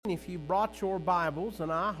blessing if you brought your Bibles,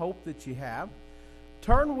 and I hope that you have.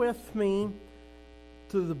 Turn with me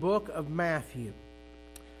to the book of Matthew.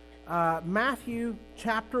 Matthew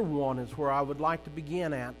chapter 1 is where I would like to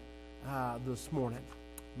begin at this morning.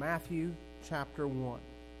 Matthew chapter 1.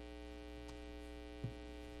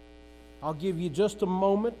 I'll give you just a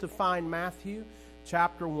moment to find Matthew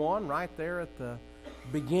chapter 1 right there at the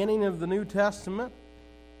beginning of the New Testament.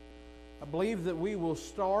 I believe that we will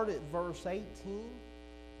start at verse 18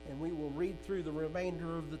 and we will read through the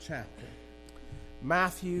remainder of the chapter.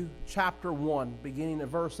 Matthew chapter 1, beginning at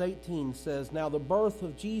verse 18, says, "Now the birth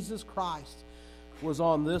of Jesus Christ was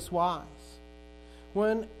on this wise.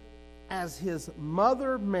 When, as his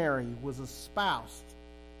mother Mary was espoused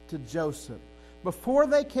to Joseph, before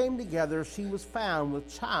they came together, she was found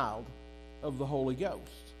with child of the Holy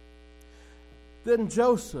Ghost. Then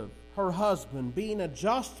Joseph, her husband, being a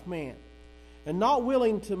just man, and not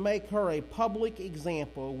willing to make her a public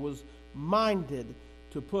example, was minded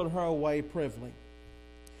to put her away privily.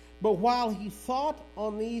 But while he thought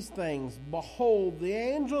on these things, behold, the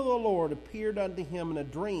angel of the Lord appeared unto him in a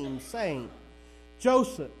dream, saying,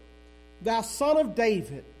 Joseph, thou son of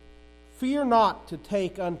David, fear not to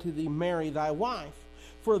take unto thee Mary thy wife,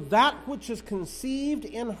 for that which is conceived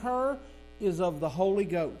in her is of the Holy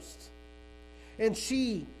Ghost. And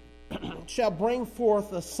she shall bring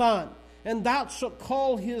forth a son, and thou shalt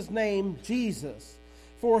call his name Jesus,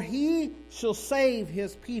 for he shall save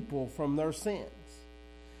his people from their sins.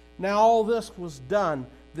 Now all this was done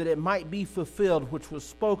that it might be fulfilled, which was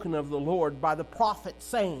spoken of the Lord by the prophet,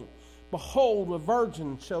 saying, Behold, a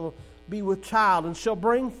virgin shall be with child, and shall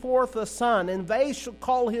bring forth a son, and they shall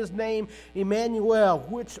call his name Emmanuel,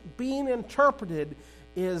 which being interpreted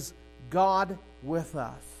is God with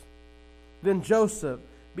us. Then Joseph,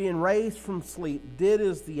 being raised from sleep, did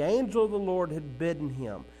as the angel of the Lord had bidden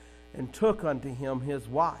him, and took unto him his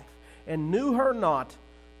wife, and knew her not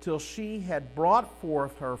till she had brought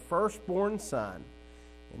forth her firstborn son,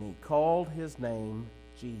 and he called his name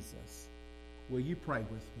Jesus." Will you pray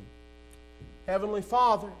with me? Heavenly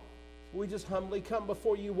Father, we just humbly come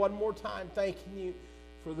before you one more time, thanking you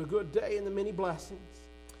for the good day and the many blessings.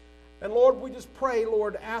 And Lord, we just pray,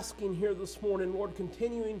 Lord, asking here this morning, Lord,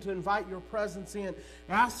 continuing to invite your presence in,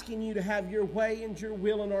 asking you to have your way and your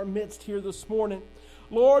will in our midst here this morning.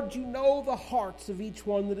 Lord, you know the hearts of each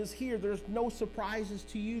one that is here. There's no surprises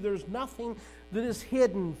to you. There's nothing that is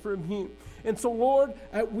hidden from you. And so, Lord,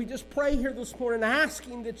 we just pray here this morning,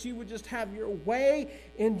 asking that you would just have your way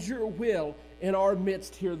and your will in our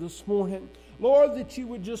midst here this morning. Lord, that you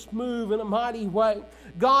would just move in a mighty way.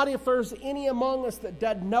 God, if there's any among us that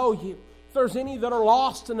doesn't know you, if there's any that are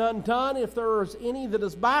lost and undone, if there's any that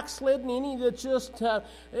is backslidden, any that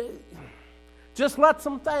just let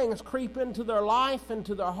some things creep into their life,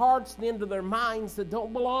 into their hearts, and into their minds that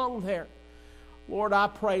don't belong there. Lord, I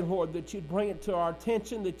pray, Lord, that you'd bring it to our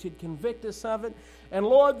attention, that you'd convict us of it, and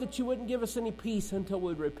Lord, that you wouldn't give us any peace until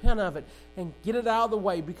we'd repent of it and get it out of the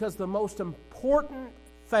way, because the most important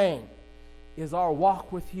thing is our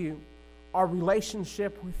walk with you, our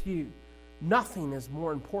relationship with you. Nothing is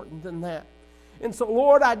more important than that. And so,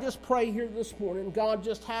 Lord, I just pray here this morning, God,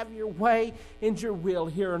 just have your way and your will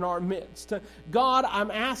here in our midst. God,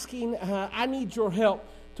 I'm asking, I need your help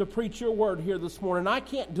to preach your word here this morning. I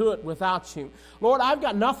can't do it without you. Lord, I've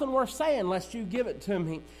got nothing worth saying unless you give it to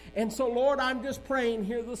me. And so, Lord, I'm just praying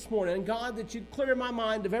here this morning, God, that you'd clear my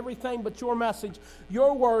mind of everything but your message,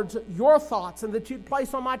 your words, your thoughts, and that you'd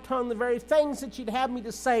place on my tongue the very things that you'd have me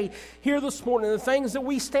to say here this morning, the things that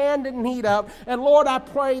we stand in need of. And, Lord, I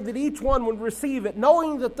pray that each one would receive it,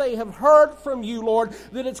 knowing that they have heard from you, Lord,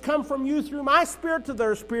 that it's come from you through my spirit to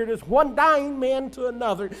their spirit, as one dying man to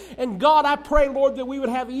another. And, God, I pray, Lord, that we would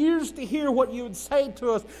have ears to hear what you would say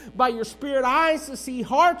to us by your spirit, eyes to see,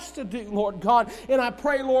 hearts to do, Lord God. And I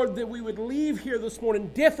pray, Lord, that we would leave here this morning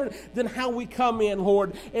different than how we come in,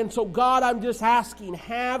 Lord. And so, God, I'm just asking,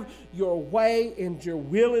 have your way and your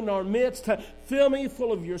will in our midst. Fill me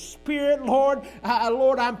full of your spirit, Lord.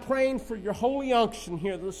 Lord, I'm praying for your holy unction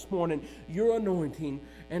here this morning, your anointing.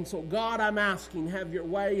 And so, God, I'm asking, have your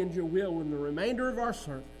way and your will in the remainder of our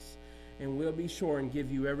service. And we'll be sure and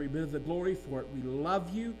give you every bit of the glory for it. We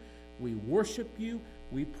love you. We worship you.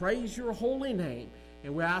 We praise your holy name.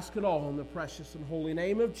 And we ask it all in the precious and holy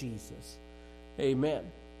name of Jesus. Amen.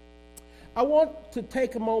 I want to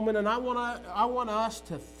take a moment, and I want us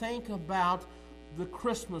to think about the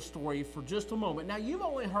Christmas story for just a moment. Now, you've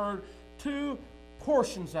only heard two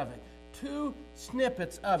portions of it, two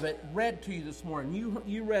snippets of it read to you this morning.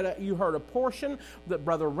 You heard a portion that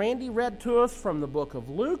Brother Randy read to us from the book of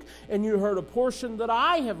Luke, and you heard a portion that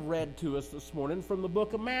I have read to us this morning from the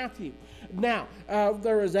book of Matthew. Now,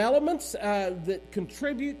 there is elements that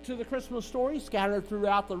contribute to the Christmas story scattered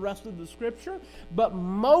throughout the rest of the Scripture, but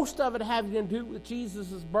most of it having to do with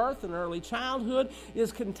Jesus' birth and early childhood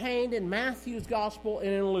is contained in Matthew's Gospel and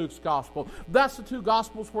in Luke's Gospel. That's the two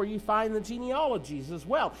Gospels where you find the genealogies as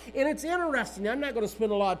well. And it's interesting. I'm not going to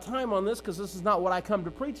spend a lot of time on this because this is not what I come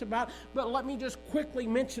to preach about, but let me just quickly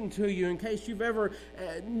mention to you in case you've ever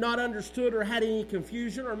not understood or had any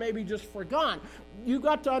confusion or maybe just forgotten. You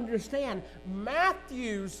got to understand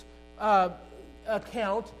Matthew's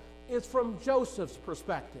account is from Joseph's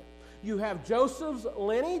perspective. You have Joseph's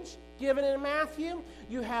lineage given in Matthew.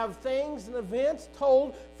 You have things and events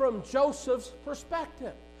told from Joseph's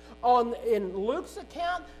perspective. In Luke's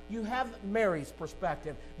account, you have Mary's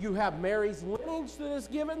perspective. You have Mary's lineage that is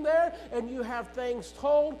given there, and you have things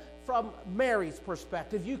told from Mary's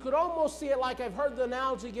perspective. You could almost see it like I've heard the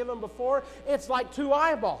analogy given before. It's like two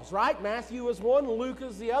eyeballs, right? Matthew is one, Luke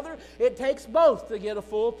is the other. It takes both to get a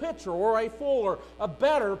full picture or a fuller, a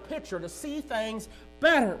better picture, to see things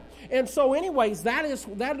better. And so anyways, that is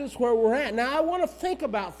where we're at. Now I want to think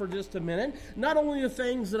about for just a minute, not only the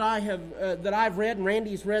things that I've read and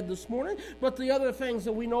Randy's read this morning, but the other things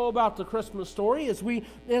that we know about the Christmas story as we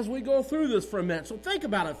go through this for a minute. So think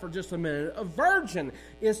about it for just a minute. A virgin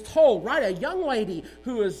is told, right? A young lady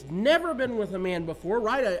who has never been with a man before,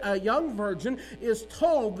 right? A young virgin is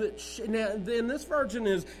told that then this virgin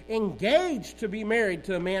is engaged to be married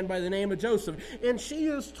to a man by the name of Joseph. And she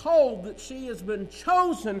is told that she has been chosen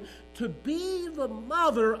to be the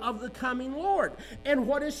mother of the coming Lord. And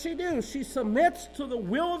what does she do? She submits to the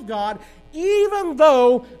will of God, even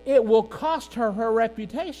though it will cost her her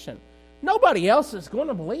reputation. Nobody else is going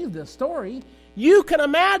to believe this story. You can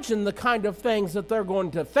imagine the kind of things that they're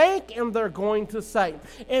going to think and they're going to say.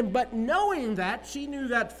 But knowing that, she knew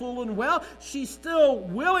that full and well, she still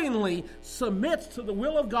willingly submits to the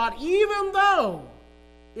will of God, even though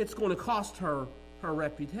it's going to cost her her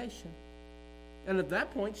reputation. And at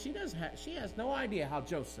that point, she has no idea how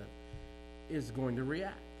Joseph is going to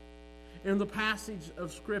react. In the passage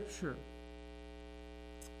of Scripture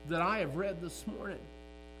that I have read this morning,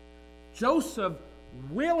 Joseph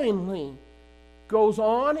willingly goes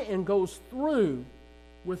on and goes through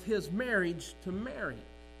with his marriage to Mary,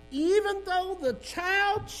 even though the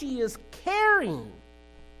child she is carrying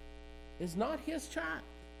is not his child.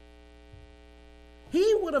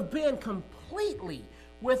 He would have been completely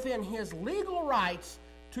within his legal rights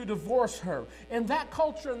to divorce her. In that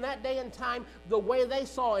culture, in that day and time, the way they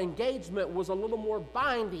saw engagement was a little more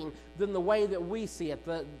binding than the way that we see it,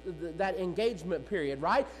 that engagement period,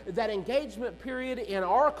 right? That engagement period in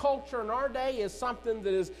our culture, in our day, is something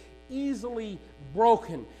that is easily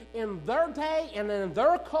broken. In their day and in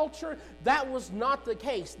their culture, that was not the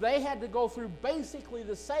case. They had to go through basically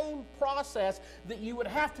the same process that you would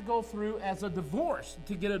have to go through as a divorce,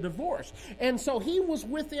 to get a divorce. And so he was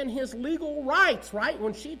within his legal rights, right?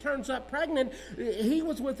 When she turns up pregnant, he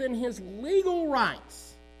was within his legal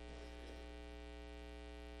rights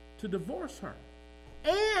to divorce her.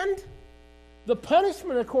 And the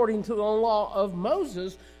punishment, according to the law of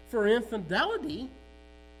Moses, for infidelity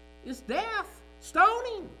is death,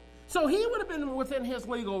 stoning. So he would have been within his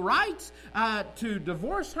legal rights to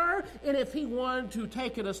divorce her, and if he wanted to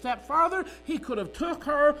take it a step farther, he could have took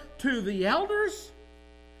her to the elders,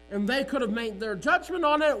 and they could have made their judgment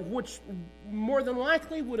on it, which more than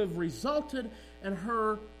likely would have resulted in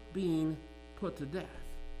her being put to death.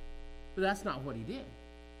 But that's not what he did.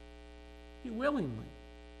 He willingly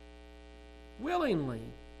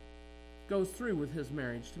goes through with his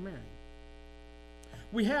marriage to Mary.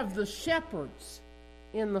 We have the shepherds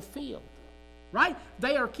in the field, right?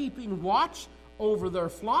 They are keeping watch over their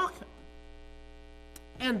flock.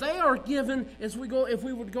 And they are given, if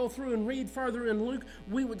we would go through and read further in Luke,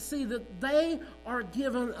 we would see that they are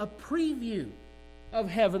given a preview of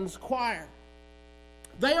heaven's choir.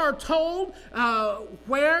 They are told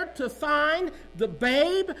where to find the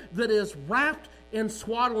babe that is wrapped in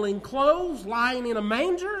swaddling clothes, lying in a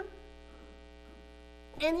manger.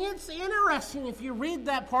 And it's interesting, if you read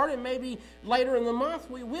that part, and maybe later in the month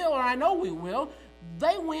we will, or I know we will,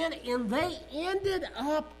 they went and they ended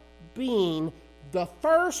up being the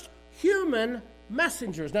first human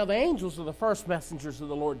messengers. Now, the angels are the first messengers of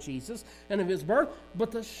the Lord Jesus and of his birth,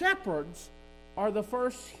 but the shepherds are the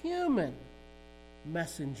first human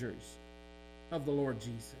messengers of the Lord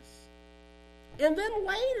Jesus. And then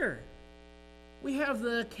later, we have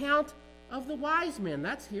the account of the wise men.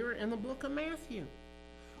 That's here in the book of Matthew,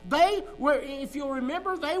 They were, if you'll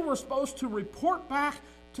remember, they were supposed to report back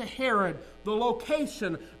to Herod the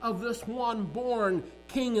location of this one born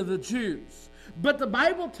king of the Jews. But the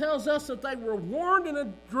Bible tells us that they were warned in a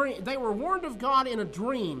dream. They were warned of God in a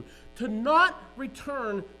dream to not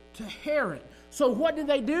return to Herod. So what did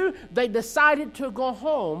they do? They decided to go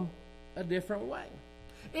home a different way.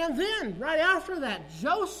 And then, right after that,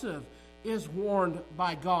 Joseph is warned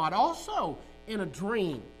by God, also in a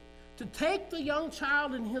dream, to take the young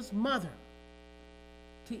child and his mother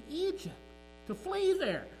to Egypt, to flee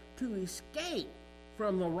there, to escape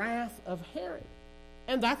from the wrath of Herod.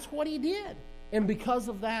 And that's what he did. And because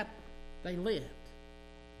of that, they lived.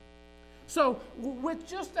 So, with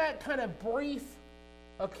just that kind of brief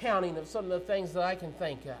accounting of some of the things that I can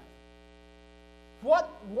think of, what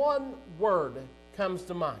one word comes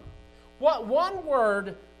to mind? What one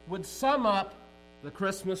word would sum up the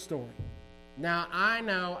Christmas story? Now, I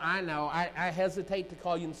know, I hesitate to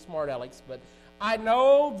call you smart Alex, but I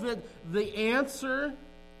know that the answer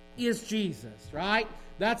is Jesus, right?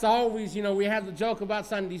 That's always, we have the joke about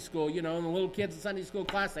Sunday school, and the little kids in Sunday school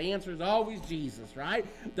class, the answer is always Jesus, right?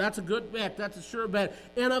 That's a good bet. That's a sure bet.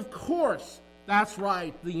 And of course, that's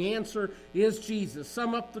right. The answer is Jesus.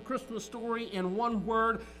 Sum up the Christmas story in one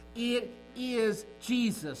word. It is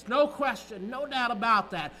Jesus. No question, no doubt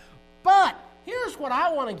about that. But here's what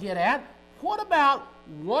I want to get at. What about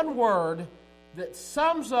one word that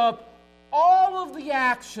sums up all of the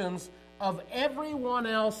actions of everyone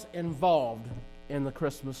else involved in the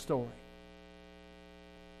Christmas story?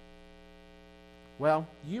 Well,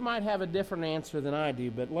 you might have a different answer than I do,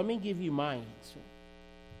 but let me give you my answer.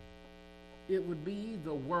 It would be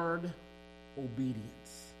the word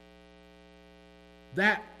obedience.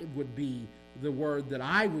 That would be the word that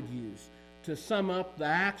I would use to sum up the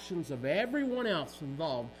actions of everyone else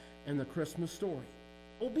involved in the Christmas story.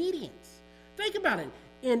 Obedience. Think about it.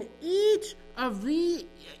 In each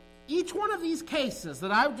one of these cases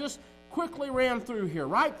that I've just quickly ran through here,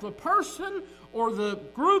 right? The person or the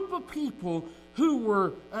group of people who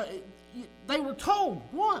were, they were told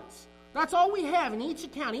once. That's all we have in each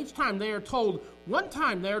account. Each time they are told one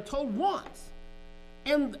time, they are told once.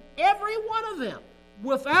 And every one of them,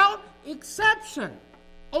 without exception,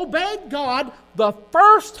 obeyed God the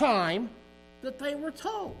first time that they were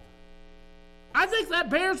told. I think that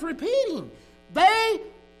bears repeating. They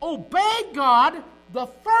obeyed God the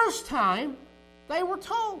first time they were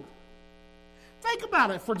told. Think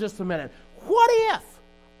about it for just a minute. What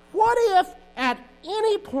if at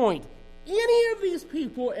any point any of these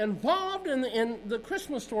people involved in the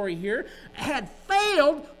Christmas story here had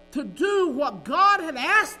failed to do what God had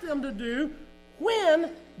asked them to do when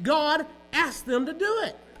God asked them to do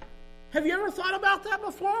it? Have you ever thought about that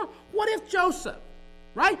before? What if Joseph,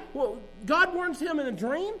 right? Well, God warns him in a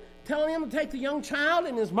dream, telling him to take the young child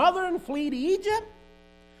and his mother and flee to Egypt.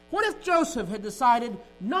 What if Joseph had decided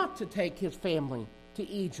not to take his family to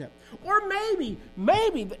Egypt? Or maybe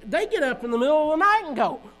they get up in the middle of the night and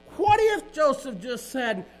go, what if Joseph just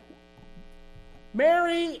said,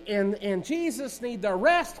 Mary and Jesus need their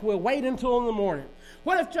rest, we'll wait until in the morning?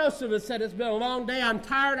 What if Joseph had said, it's been a long day, I'm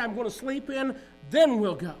tired, I'm going to sleep in, then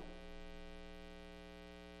we'll go?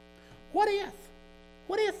 What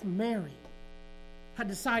if Mary had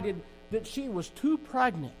decided that she was too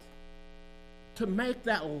pregnant to make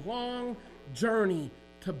that long journey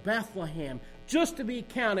to Bethlehem just to be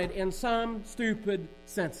counted in some stupid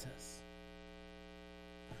census?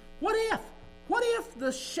 What if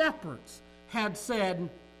the shepherds had said,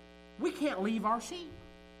 we can't leave our sheep.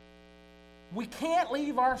 We can't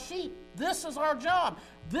leave our sheep. This is our job.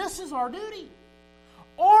 This is our duty.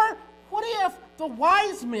 Or what if the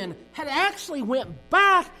wise men had actually went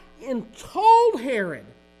back and told Herod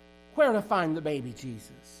where to find the baby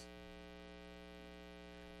Jesus?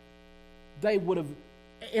 They would have,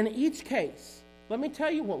 in each case, let me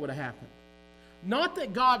tell you what would have happened. Not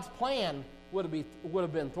that God's plan would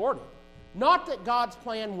have been thwarted. Not that God's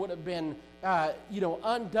plan would have been,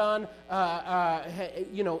 undone,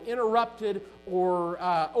 interrupted or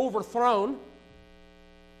overthrown.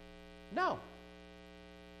 No.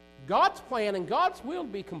 God's plan and God's will to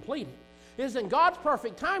be completed is in God's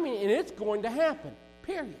perfect timing, and it's going to happen.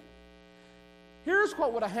 Period. Here's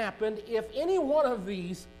what would have happened if any one of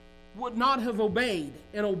these would not have obeyed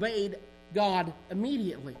God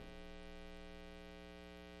immediately.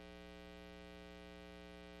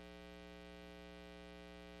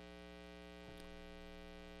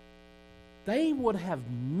 They would have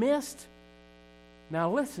missed, now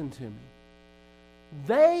listen to me,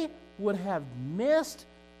 they would have missed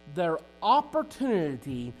their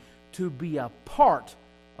opportunity to be a part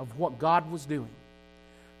of what God was doing.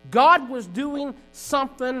 God was doing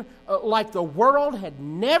something like the world had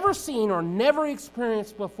never seen or never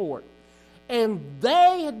experienced before. And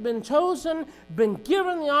they had been chosen, been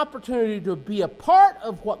given the opportunity to be a part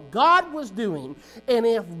of what God was doing. And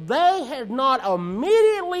if they had not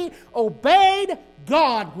immediately obeyed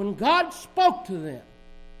God when God spoke to them,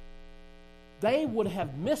 they would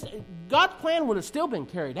have missed it. God's plan would have still been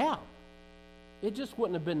carried out. It just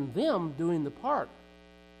wouldn't have been them doing the part.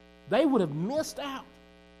 They would have missed out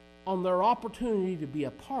on their opportunity to be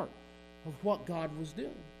a part of what God was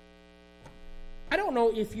doing. I don't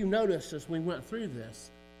know if you noticed as we went through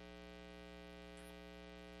this,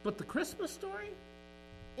 but the Christmas story,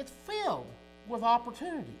 it's filled with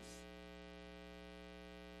opportunities.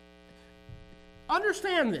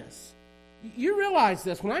 Understand this. You realize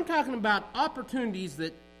this when I'm talking about opportunities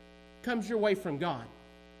that comes your way from God.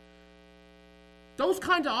 Those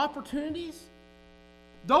kinds of opportunities,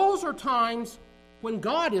 those are times when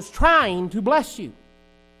God is trying to bless you.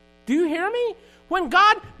 Do you hear me? When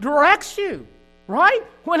God directs you, right?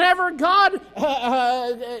 Whenever God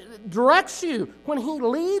directs you, when He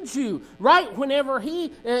leads you, right? Whenever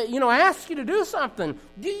He, asks you to do something,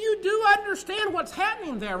 you understand what's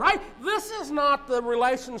happening there, right? This is not the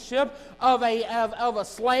relationship of a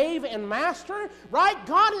slave and master, right?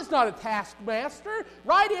 God is not a taskmaster,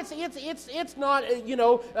 right? It's not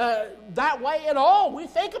that way at all. We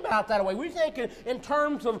think about that way. We think in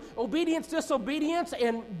terms of obedience, disobedience,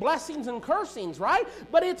 and blessings and cursings, right?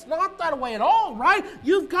 But it's not that way at all, right?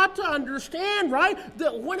 You've got to understand, right,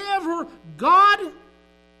 that whenever God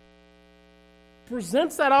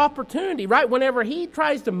presents that opportunity, right, whenever He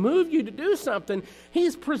tries to move you to do something,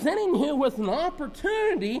 He's presenting you with an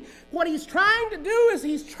opportunity. What He's trying to do is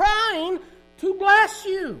He's trying to bless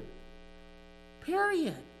you.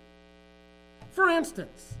 Period. For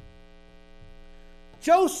instance,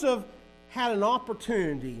 Joseph had an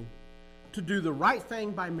opportunity to do the right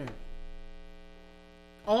thing by Mary.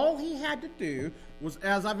 All he had to do was,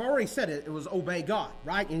 as I've already said it was obey God,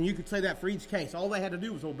 right? And you could say that for each case. All they had to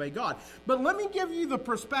do was obey God. But let me give you the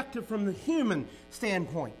perspective from the human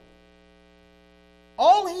standpoint.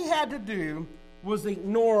 All he had to do was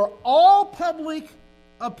ignore all public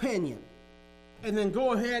opinion and then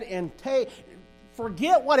go ahead and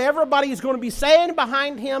forget what everybody's going to be saying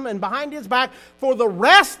behind him and behind his back for the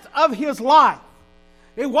rest of his life.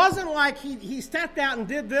 It wasn't like he stepped out and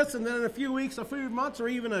did this and then in a few weeks, a few months, or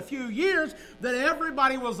even a few years that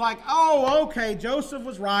everybody was like, oh, okay, Joseph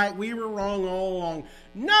was right, we were wrong all along.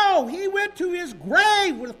 No, he went to his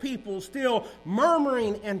grave with people still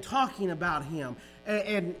murmuring and talking about him.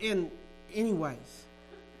 And anyways,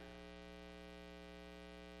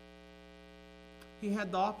 he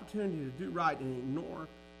had the opportunity to do right and ignore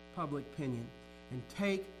public opinion and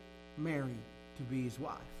take Mary to be his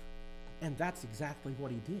wife. And that's exactly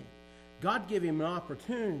what he did. God gave him an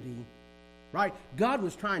opportunity, right? God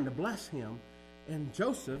was trying to bless him, and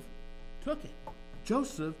Joseph took it.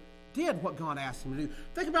 Joseph did what God asked him to do.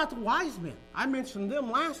 Think about the wise men. I mentioned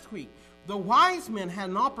them last week. The wise men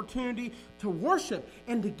had an opportunity to worship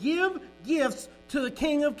and to give gifts to the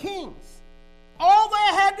King of Kings. All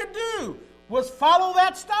they had to do was follow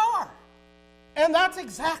that star. And that's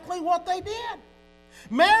exactly what they did.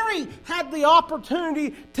 Mary had the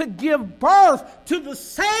opportunity to give birth to the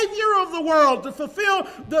Savior of the world, to fulfill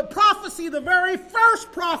the prophecy, the very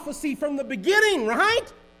first prophecy from the beginning, right?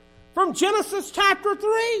 From Genesis chapter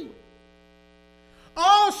 3.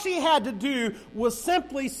 All she had to do was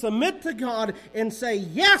simply submit to God and say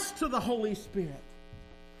yes to the Holy Spirit.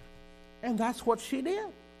 And that's what she did.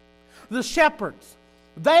 The shepherds,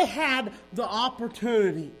 they had the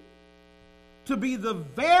opportunity to be the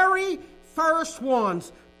very first ones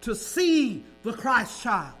to see the Christ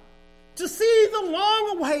child, to see the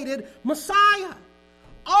long-awaited Messiah.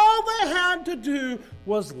 All they had to do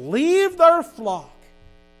was leave their flock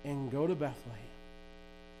and go to Bethlehem.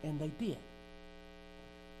 And they did.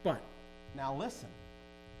 But, now listen.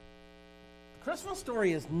 The Christmas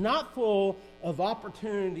story is not full of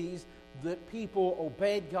opportunities that people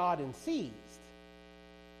obeyed God and seized.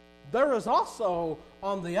 There is also,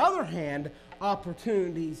 on the other hand,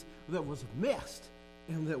 opportunities that was missed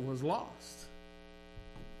and that was lost.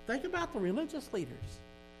 Think about the religious leaders.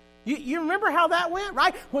 You remember how that went,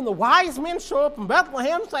 right? When the wise men show up in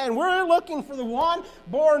Bethlehem saying, we're looking for the one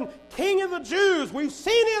born King of the Jews. We've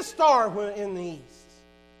seen his star in the east.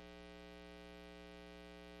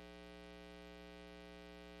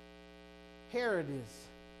 Herod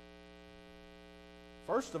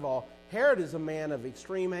is a man of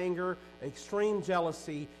extreme anger, extreme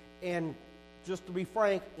jealousy, and, just to be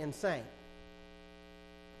frank, insane.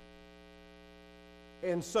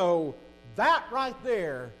 And so That right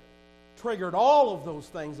there triggered all of those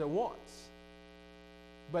things at once.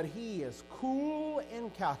 But he is cool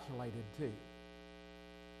and calculated too.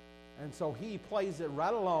 And so he plays it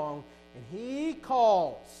right along, and he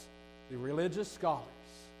calls the religious scholars,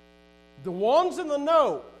 the ones in the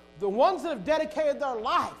know, the ones that have dedicated their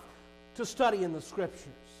life to studying the Scriptures.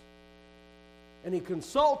 And he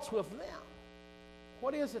consults with them.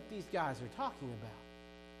 What is it these guys are talking about?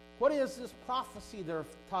 What is this prophecy they're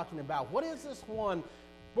talking about? What is this one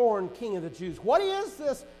born King of the Jews? What is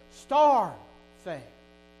this star thing?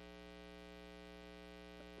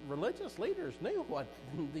 Religious leaders knew what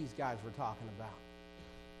these guys were talking about.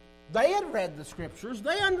 They had read the Scriptures.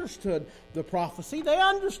 They understood the prophecy. They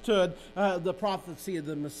understood the prophecy of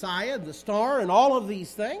the Messiah, the star, and all of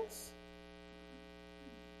these things.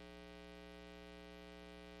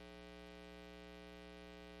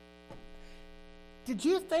 Did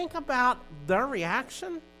you think about their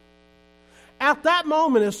reaction? At that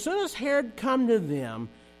moment, as soon as Herod come to them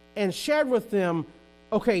and shared with them,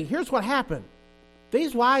 okay, here's what happened.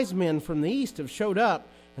 These wise men from the east have showed up,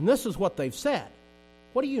 and this is what they've said.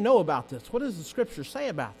 What do you know about this? What does the Scripture say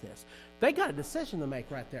about this? They got a decision to make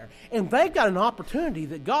right there. And they've got an opportunity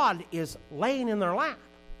that God is laying in their lap.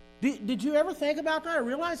 Did you ever think about that or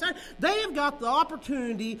realize that? They have got the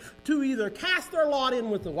opportunity to either cast their lot in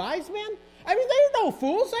with the wise men. I mean, they're no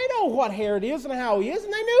fools. They know what Herod is and how he is,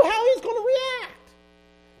 and they knew how he's going to react.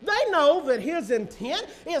 They know that his intent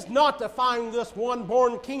is not to find this one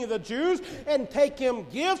born King of the Jews and take him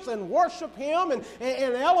gifts and worship him and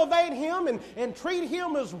elevate him and treat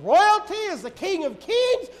him as royalty, as the King of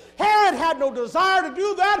Kings. Herod had no desire to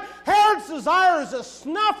do that. Herod's desire is to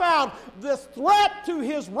snuff out this threat to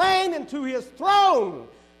his reign and to his throne.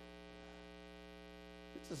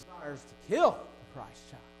 His desire is to kill the Christ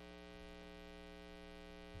child.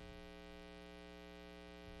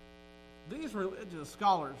 These religious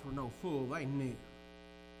scholars were no fool. They knew.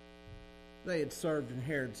 They had served in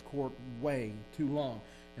Herod's court way too long.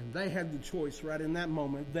 And they had the choice right in that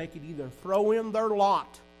moment. They could either throw in their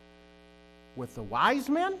lot with the wise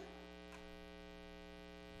men.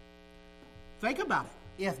 Think about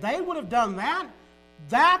it. If they would have done that,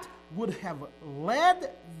 that would have led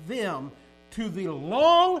them to the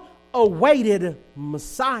long-awaited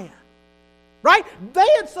Messiah. Right? They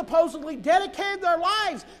had supposedly dedicated their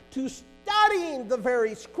lives to studying the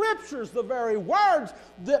very Scriptures, the very words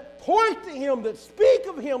that point to him, that speak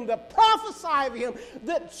of him, that prophesy of him,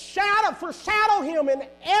 that foreshadow him in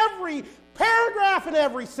every paragraph and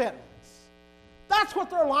every sentence. That's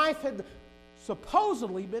what their life had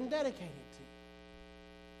supposedly been dedicated to.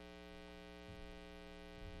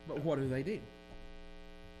 But what do?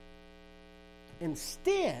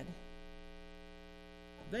 Instead,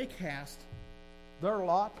 they cast their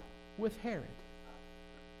lot with Herod.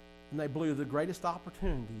 And they blew the greatest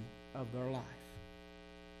opportunity of their life.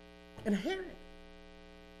 And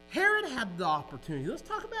Herod had the opportunity. Let's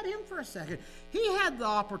talk about him for a second. He had the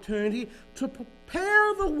opportunity to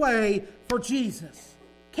prepare the way for Jesus,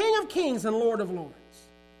 King of Kings and Lord of Lords.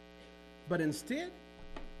 But instead,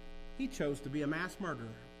 he chose to be a mass murderer.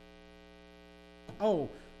 Oh,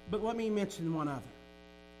 but let me mention one other.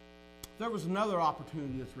 There was another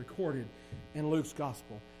opportunity that's recorded in Luke's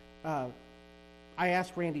Gospel. I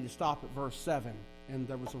asked Randy to stop at verse 7, and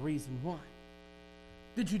there was a reason why.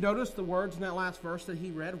 Did you notice the words in that last verse that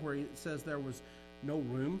he read where it says there was no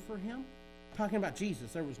room for him? Talking about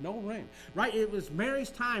Jesus, there was no room. Right? It was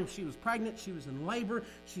Mary's time. She was pregnant. She was in labor.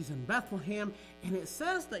 She's in Bethlehem. And it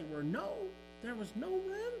says there was no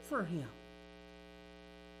room for him.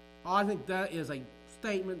 Oh, I think that is a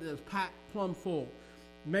statement that is packed plumb full.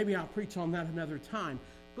 Maybe I'll preach on that another time.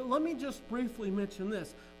 But let me just briefly mention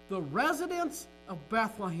this. The residents of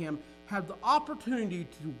Bethlehem had the opportunity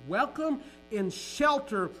to welcome and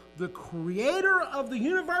shelter the creator of the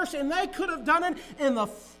universe, and they could have done it in the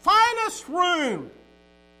finest room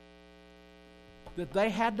that they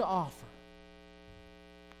had to offer.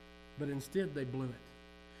 But instead they blew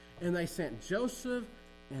it. And they sent Joseph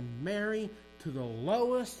and Mary to the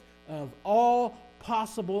lowest of all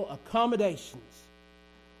possible accommodations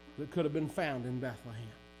that could have been found in Bethlehem.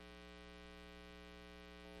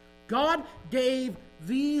 God gave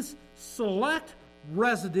these select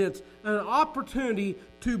residents an opportunity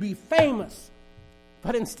to be famous,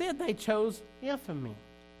 but instead they chose infamy.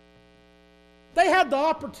 They had the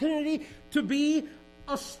opportunity to be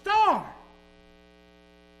a star,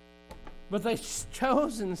 but they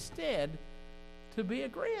chose instead to be a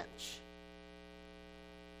Grinch.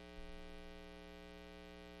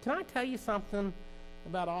 Can I tell you something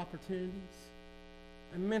about opportunities?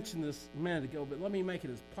 I mentioned this a minute ago, but let me make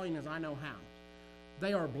it as plain as I know how.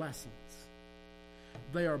 They are blessings.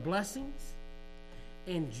 They are blessings,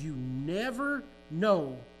 and you never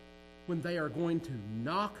know when they are going to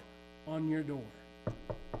knock on your door.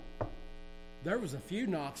 There was a few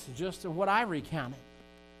knocks just in what I recounted,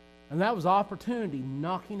 and that was opportunity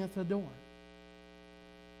knocking at the door.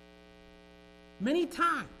 Many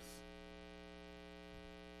times,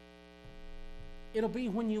 it'll be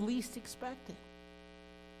when you least expect it.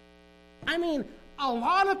 I mean, a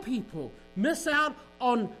lot of people miss out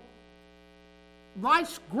on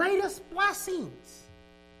life's greatest blessings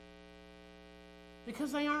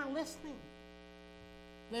because they aren't listening.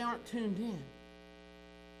 They aren't tuned in.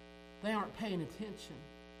 They aren't paying attention.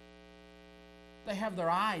 They have their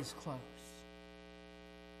eyes closed.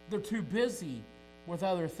 They're too busy with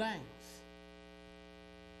other things.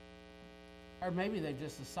 Or maybe they've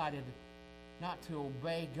just decided not to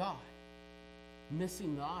obey God,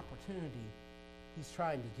 missing the opportunity He's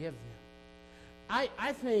trying to give them.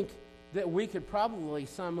 I think that we could probably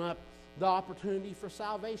sum up the opportunity for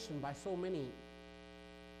salvation by so many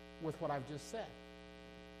with what I've just said.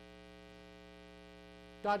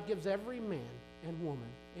 God gives every man and woman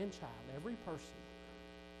and child, every person,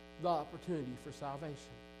 the opportunity for salvation.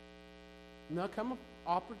 And there'll come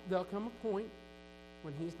a point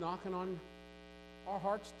when He's knocking on our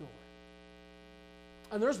heart's door.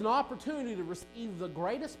 And there's an opportunity to receive the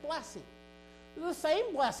greatest blessing. The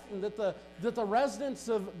same blessing that the residents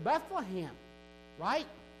of Bethlehem, right,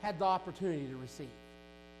 had the opportunity to receive.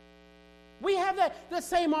 We have that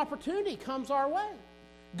same opportunity comes our way.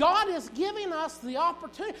 God is giving us the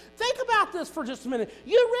opportunity. Think about this for just a minute.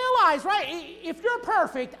 You realize, right, if you're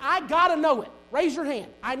perfect, I got to know it. Raise your hand.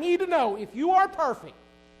 I need to know if you are perfect.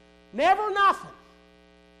 Never nothing.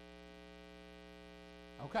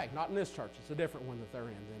 Okay, not in this church. It's a different one that they're in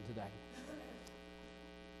than today.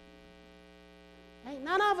 Ain't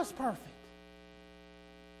none of us perfect.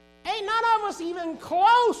 Ain't none of us even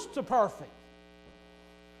close to perfect.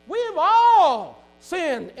 We've all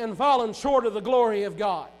sinned and fallen short of the glory of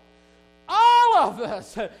God. All of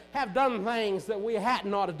us have done things that we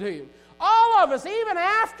hadn't ought to do. All of us, even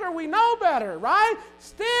after we know better, right,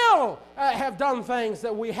 still have done things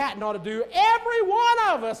that we hadn't ought to do. Every one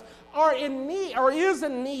of us are in need or is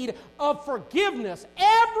in need of forgiveness.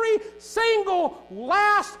 Every single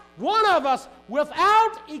last one of us,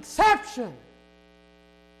 without exception.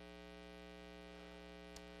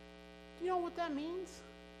 Do you know what that means?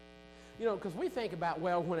 You know, because we think about,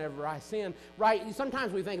 well, whenever I sin, right,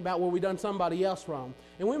 sometimes we think about, well, we've done somebody else wrong.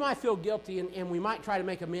 And we might feel guilty, and we might try to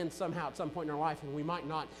make amends somehow at some point in our life, and we might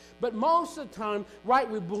not. But most of the time, right,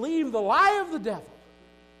 we believe the lie of the devil.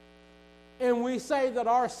 And we say that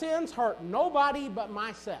our sins hurt nobody but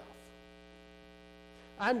myself.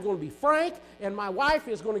 I'm going to be frank, and my wife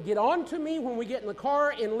is going to get on to me when we get in the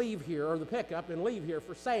car and leave here, or the pickup and leave here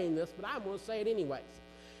for saying this, but I'm going to say it anyways.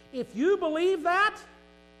 If you believe that,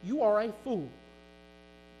 you are a fool.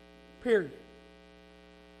 Period.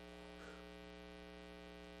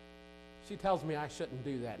 She tells me I shouldn't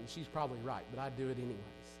do that, and she's probably right, but I do it anyways.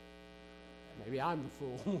 Maybe I'm the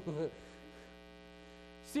fool.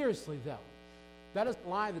 Seriously, though, that is the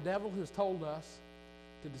lie the devil has told us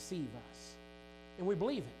to deceive us. And we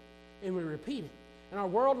believe it, and we repeat it. And our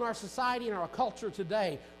world and our society and our culture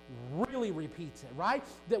today really repeats it, right?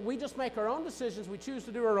 That we just make our own decisions, we choose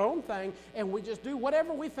to do our own thing, and we just do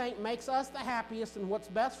whatever we think makes us the happiest and what's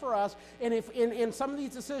best for us. And if in some of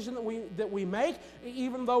these decisions that we make,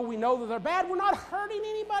 even though we know that they're bad, we're not hurting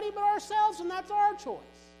anybody but ourselves, and that's our choice.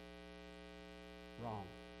 Wrong.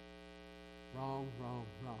 Wrong, wrong,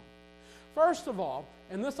 wrong. First of all,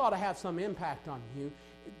 and this ought to have some impact on you,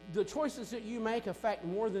 the choices that you make affect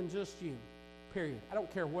more than just you, period. I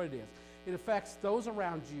don't care what it is. It affects those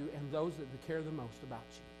around you and those that care the most about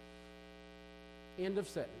you. End of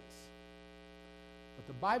sentence. But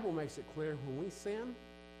the Bible makes it clear when we sin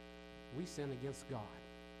against God.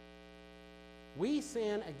 We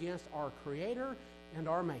sin against our Creator and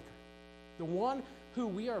our Maker, the one who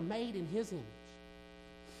we are made in His image.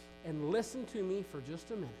 And listen to me for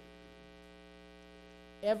just a minute.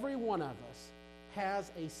 Every one of us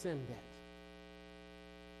has a sin debt.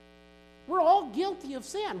 We're all guilty of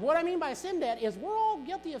sin. What I mean by sin debt is we're all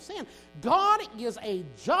guilty of sin. God is a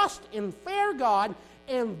just and fair God,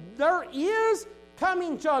 and there is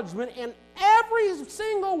coming judgment, and every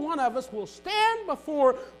single one of us will stand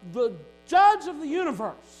before the judge of the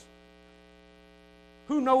universe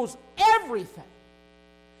who knows everything.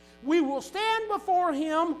 We will stand before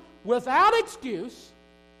Him without excuse,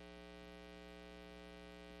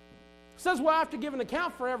 says we'll have to give an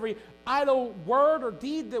account for every idle word or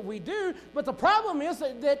deed that we do, but the problem is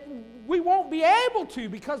that we won't be able to,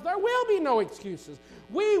 because there will be no excuses.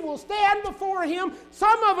 We will stand before Him,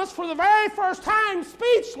 some of us for the very first time,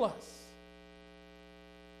 speechless.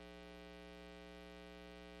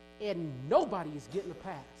 And nobody is getting a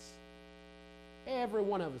pass. Every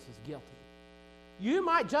one of us is guilty. You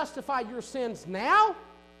might justify your sins now,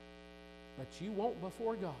 but you won't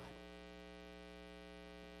before God.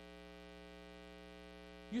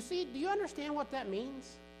 You see, do you understand what that means?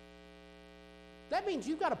 That means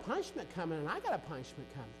you've got a punishment coming, and I got a punishment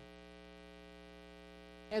coming.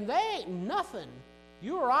 And there ain't nothing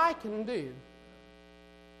you or I can do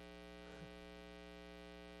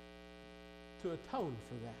to atone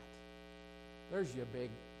for that. There's your big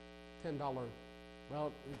 $10,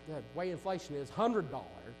 well, the way inflation is, $100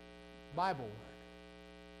 Bible word.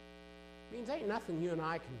 It means ain't nothing you and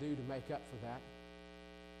I can do to make up for that.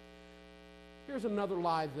 Here's another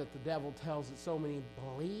lie that the devil tells that so many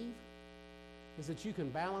believe, is that you can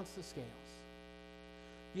balance the scales.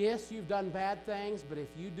 Yes, you've done bad things, but if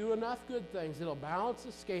you do enough good things, it'll balance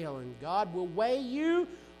the scale, and God will weigh you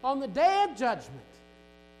on the day of judgment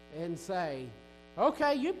and say,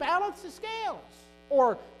 okay, you balance the scales,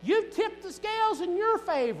 or you've tipped the scales in your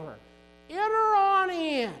favor. Enter on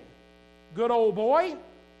in, good old boy.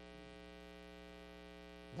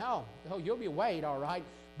 No, you'll be weighed, all right,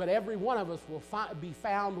 but every one of us will be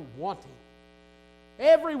found wanting.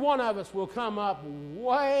 Every one of us will come up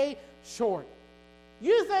way short.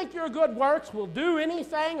 You think your good works will do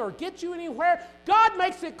anything or get you anywhere? God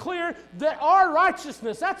makes it clear that our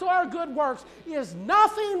righteousness, that's our good works, is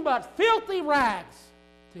nothing but filthy rags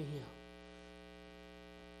to Him.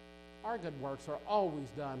 Our good works are always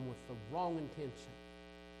done with the wrong intention.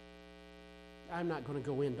 I'm not going to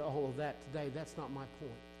go into all of that today. That's not my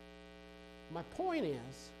point. My point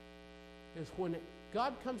is when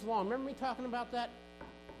God comes along, remember me talking about that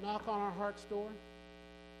knock on our heart's door?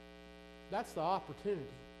 That's the opportunity.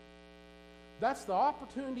 That's the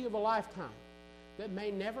opportunity of a lifetime that may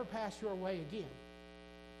never pass your way again.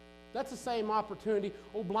 That's the same opportunity.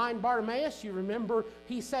 Oh, blind Bartimaeus, you remember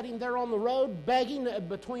he's sitting there on the road begging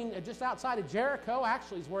between just outside of Jericho,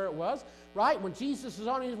 actually is where it was, right? When Jesus is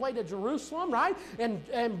on his way to Jerusalem, right?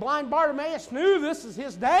 And blind Bartimaeus knew this is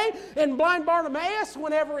his day. And blind Bartimaeus,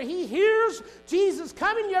 whenever he hears Jesus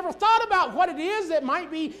coming, you ever thought about what it is that might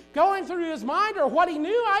be going through his mind or what he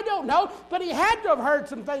knew? I don't know. But he had to have heard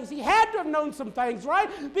some things. He had to have known some things, right?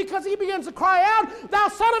 Because he begins to cry out, "Thou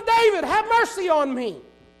Son of David, have mercy on me."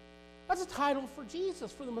 That's a title for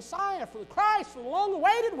Jesus, for the Messiah, for the Christ, for the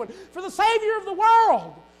long-awaited one, for the Savior of the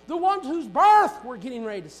world, the one whose birth we're getting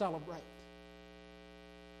ready to celebrate.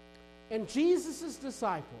 And Jesus'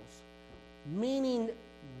 disciples, meaning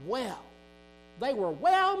well, they were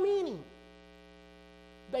well-meaning.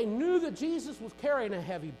 They knew that Jesus was carrying a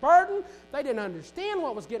heavy burden. They didn't understand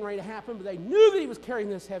what was getting ready to happen, but they knew that he was carrying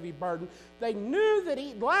this heavy burden. They knew that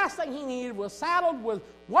the last thing he needed was saddled with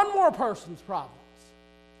one more person's problem.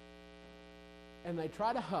 And they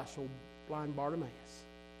try to hush old blind Bartimaeus.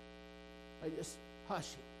 They just hush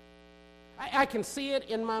him. I can see it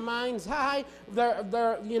in my mind's eye.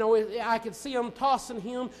 I could see them tossing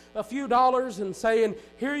him a few dollars and saying,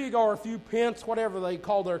 "Here you go," or a few pence, whatever they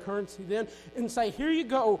call their currency then, and say, "Here you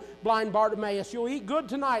go, blind Bartimaeus. You'll eat good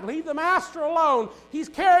tonight. Leave the master alone. He's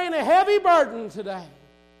carrying a heavy burden today."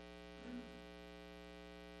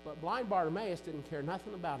 But blind Bartimaeus didn't care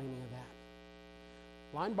nothing about any of that.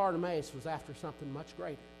 Blind Bartimaeus was after something much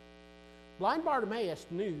greater. Blind Bartimaeus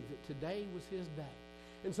knew that today was his day.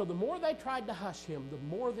 And so the more they tried to hush him,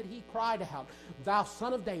 the more that he cried out, "Thou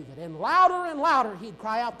Son of David." And louder he'd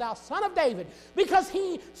cry out, "Thou Son of David." Because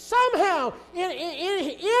he somehow, in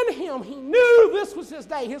him, he knew this was his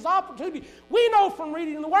day, his opportunity. We know from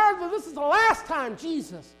reading the Word that this is the last time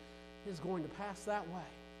Jesus is going to pass that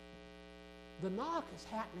way. The knock is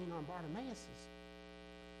happening on Bartimaeus'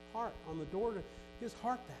 heart, on the door to his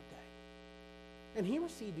heart that day. And he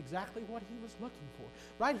received exactly what he was looking for.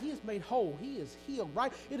 Right? He is made whole. He is healed.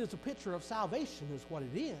 Right? It is a picture of salvation is what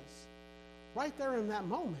it is. Right there in that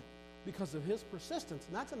moment because of his persistence.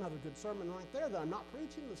 And that's another good sermon right there that I'm not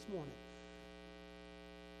preaching this morning.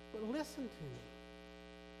 But listen to me.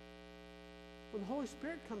 When the Holy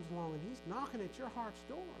Spirit comes along and he's knocking at your heart's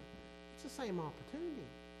door, it's the same opportunity.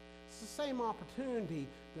 It's the same opportunity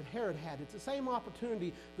that Herod had. It's the same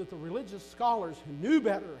opportunity that the religious scholars who knew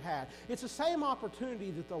better had. It's the same opportunity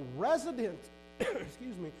that the residents,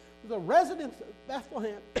 the residents of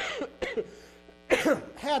Bethlehem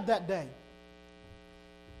had that day.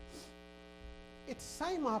 It's the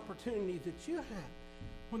same opportunity that you had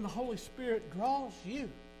when the Holy Spirit draws you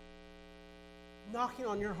knocking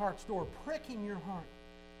on your heart's door, pricking your heart,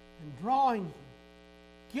 and drawing you,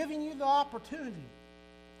 giving you the opportunity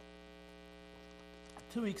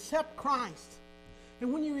to accept Christ.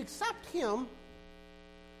 And when you accept Him,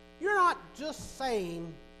 you're not just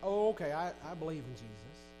saying, oh, okay, I believe in Jesus.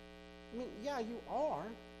 I mean, yeah, you are,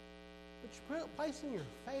 but you're placing your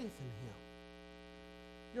faith in Him.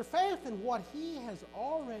 Your faith in what He has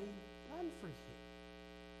already done for you.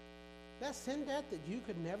 That sin debt that you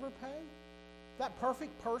could never pay, that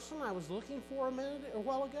perfect person I was looking for a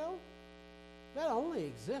while ago, that only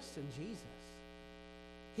exists in Jesus.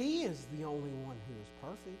 He is the only one who is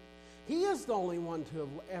perfect. He is the only one to have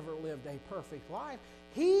ever lived a perfect life.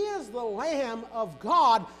 He is the Lamb of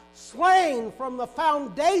God slain from the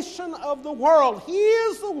foundation of the world. He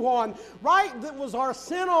is the one, right, that was our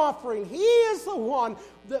sin offering. He is the one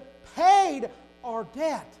that paid our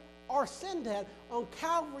debt, our sin debt, on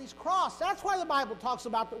Calvary's cross. That's why the Bible talks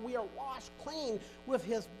about that we are washed clean with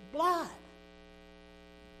His blood.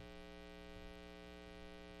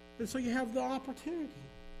 And so you have the opportunity.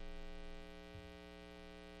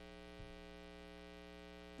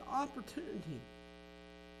 The opportunity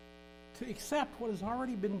to accept what has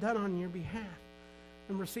already been done on your behalf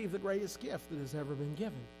and receive the greatest gift that has ever been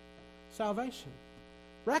given. Salvation.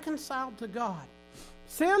 Reconciled to God.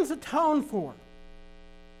 Sins atoned for.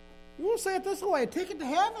 You want to say it this way, a ticket to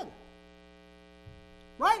heaven.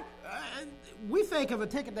 Right? We think of a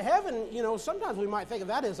ticket to heaven, sometimes we might think of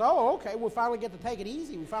that as, oh, okay, we'll finally get to take it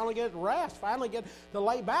easy. We finally get to rest, finally get to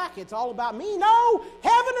lay back. It's all about me. No,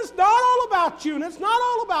 heaven is not all about you, and it's not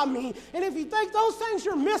all about me. And if you think those things,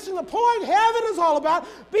 you're missing the point. Heaven is all about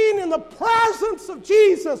being in the presence of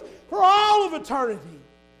Jesus for all of eternity.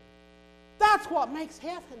 That's what makes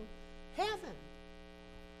heaven heaven.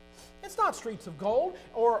 It's not streets of gold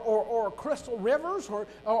or crystal rivers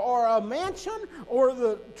or a mansion or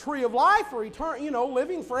the tree of life or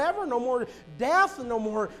living forever. No more death and no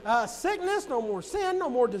more sickness, no more sin, no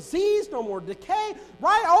more disease, no more decay.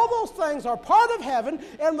 Right? All those things are part of heaven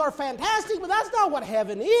and they're fantastic, but that's not what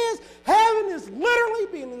heaven is. Heaven is literally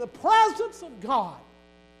being in the presence of God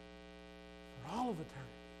for all of eternity.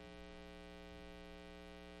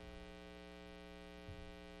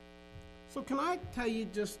 So can I tell you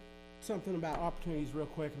just something about opportunities real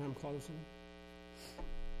quick, and I'm closing.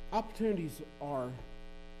 Opportunities are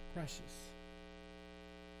precious.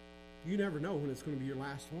 You never know when it's going to be your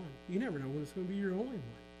last one. You never know when it's going to be your only one.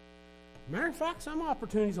 Matter of fact, some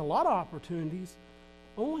opportunities, a lot of opportunities,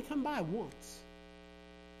 only come by once.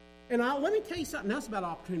 And let me tell you something else about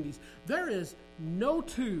opportunities. There is no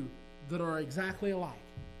two that are exactly alike.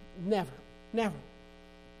 Never. Never.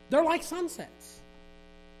 They're like sunsets.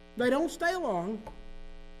 They don't stay long,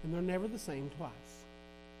 and they're never the same twice.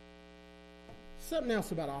 Something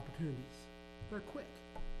else about opportunities. They're quick.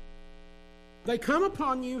 They come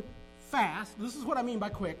upon you fast. This is what I mean by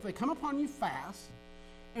quick. They come upon you fast,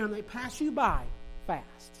 and they pass you by fast.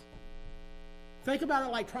 Think about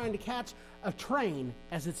it like trying to catch a train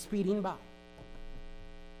as it's speeding by.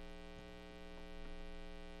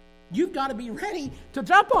 You've got to be ready to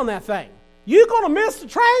jump on that thing. You're going to miss the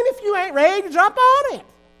train if you ain't ready to jump on it.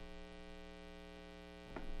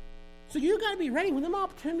 So you've got to be ready when them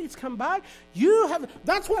opportunities come by.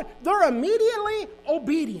 That's what they're immediately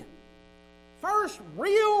obedient. First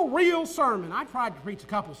real sermon. I tried to preach a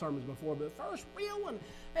couple sermons before, but the first real one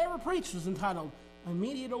I ever preached was entitled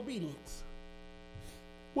Immediate Obedience.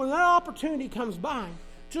 When that opportunity comes by,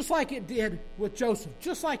 just like it did with Joseph,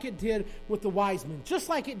 just like it did with the wise men, just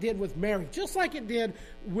like it did with Mary, just like it did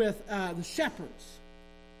with the shepherds,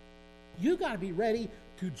 you got to be ready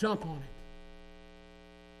to jump on it.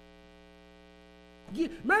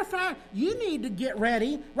 Matter of fact, you need to get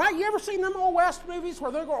ready, right? You ever seen them old West movies where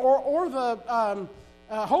they're or the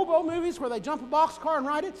hobo movies where they jump a boxcar and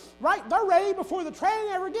ride it? Right? They're ready before the train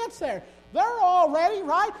ever gets there. They're all ready,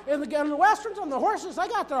 right? In the Westerns on the horses, they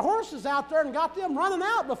got their horses out there and got them running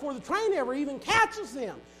out before the train ever even catches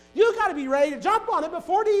them. You've got to be ready to jump on it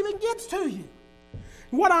before it even gets to you.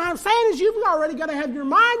 What I'm saying is you've already got to have your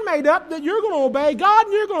mind made up that you're going to obey God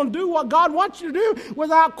and you're going to do what God wants you to do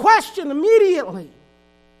without question immediately.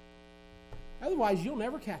 Otherwise, you'll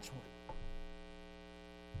never catch one.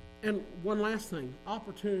 And one last thing,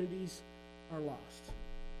 opportunities are lost.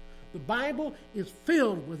 The Bible is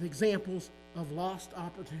filled with examples of lost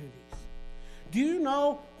opportunities. Do you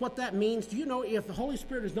know what that means? Do you know if the Holy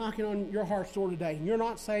Spirit is knocking on your heart's door today and you're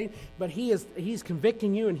not saved, but He's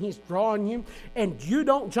convicting you and He's drawing you, and you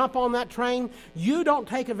don't jump on that train, you don't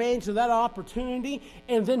take advantage of that opportunity,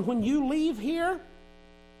 and then when you leave here,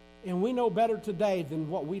 and we know better today than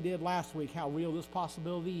what we did last week how real this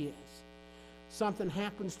possibility is. Something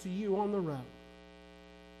happens to you on the road.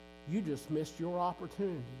 you just missed your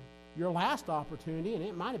opportunity, your last opportunity, and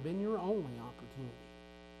it might have been your only opportunity.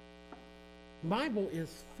 The Bible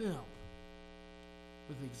is filled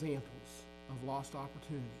with examples of lost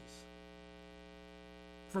opportunities.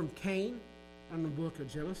 From Cain in the book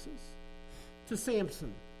of Genesis to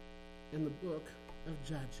Samson in the book of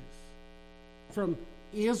Judges. From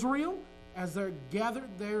Israel as they're gathered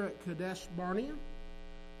there at Kadesh Barnea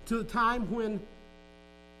to the time when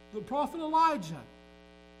the prophet Elijah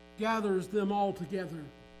gathers them all together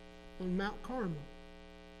on Mount Carmel.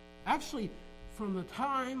 Actually, from the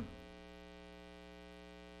time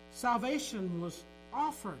salvation was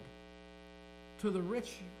offered to the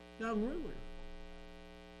rich young ruler,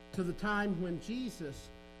 to the time when Jesus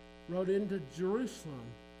rode into Jerusalem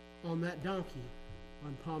on that donkey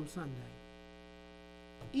on Palm Sunday.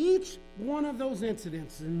 Each one of those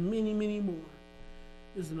incidents, and many, many more,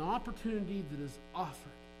 is an opportunity that is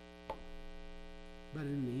offered. But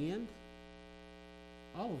in the end,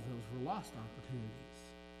 all of those were lost opportunities.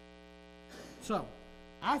 So,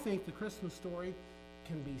 I think the Christmas story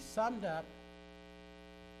can be summed up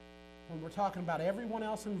when we're talking about everyone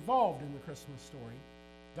else involved in the Christmas story,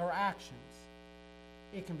 their actions.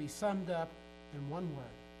 It can be summed up in one word,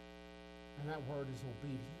 and that word is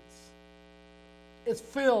obedience. It's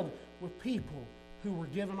filled with people who were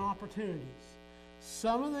given opportunities.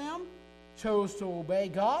 Some of them chose to obey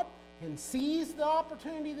God and seize the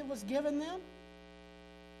opportunity that was given them,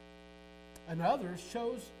 and others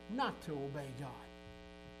chose not to obey God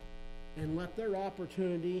and let their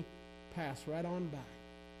opportunity pass right on by.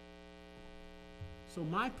 So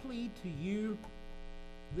my plea to you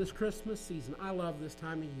this Christmas season, I love this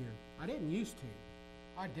time of year. I didn't used to.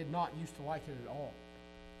 I did not used to like it at all.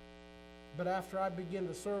 But after I begin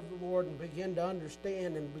to serve the Lord and begin to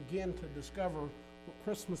understand and begin to discover what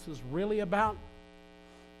Christmas is really about,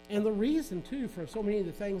 and the reason, too, for so many of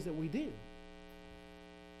the things that we do,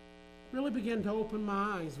 really begin to open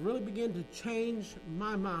my eyes, really begin to change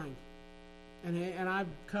my mind. And I've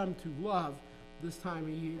come to love this time of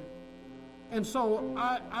year. And so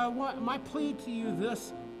I want my plea to you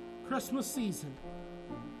this Christmas season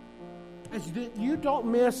is that you don't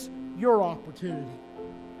miss your opportunity.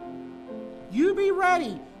 You be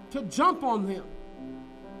ready to jump on them,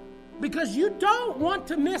 because you don't want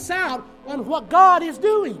to miss out on what God is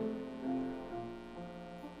doing.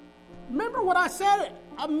 Remember what I said,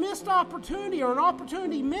 a missed opportunity or an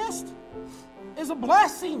opportunity missed is a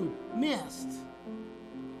blessing missed.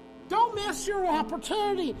 Don't miss your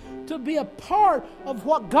opportunity to be a part of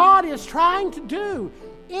what God is trying to do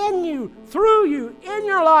in you, through you, in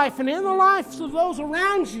your life, and in the lives of those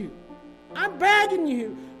around you. I'm begging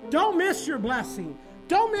you, don't miss your blessing.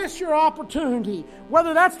 Don't miss your opportunity.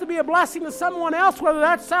 Whether that's to be a blessing to someone else, whether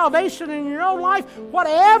that's salvation in your own life,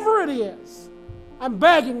 whatever it is, I'm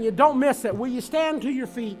begging you, don't miss it. Will you stand to your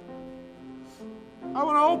feet? I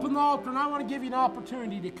want to open the altar, and I want to give you an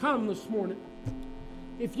opportunity to come this morning.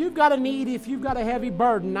 If you've got a need, if you've got a heavy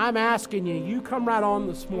burden, I'm asking you, you come right on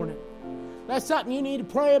this morning. That's something you need to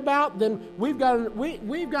pray about, then we've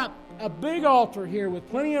got a big altar here with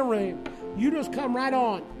plenty of room. You just come right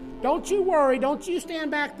on. Don't you worry. Don't you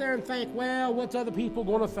stand back there and think, well, what's other people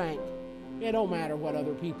going to think? It don't matter what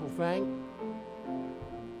other people think.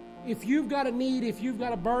 If you've got a need, if you've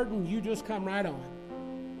got a burden, you just come right on.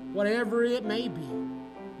 Whatever it may be,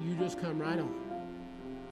 you just come right on.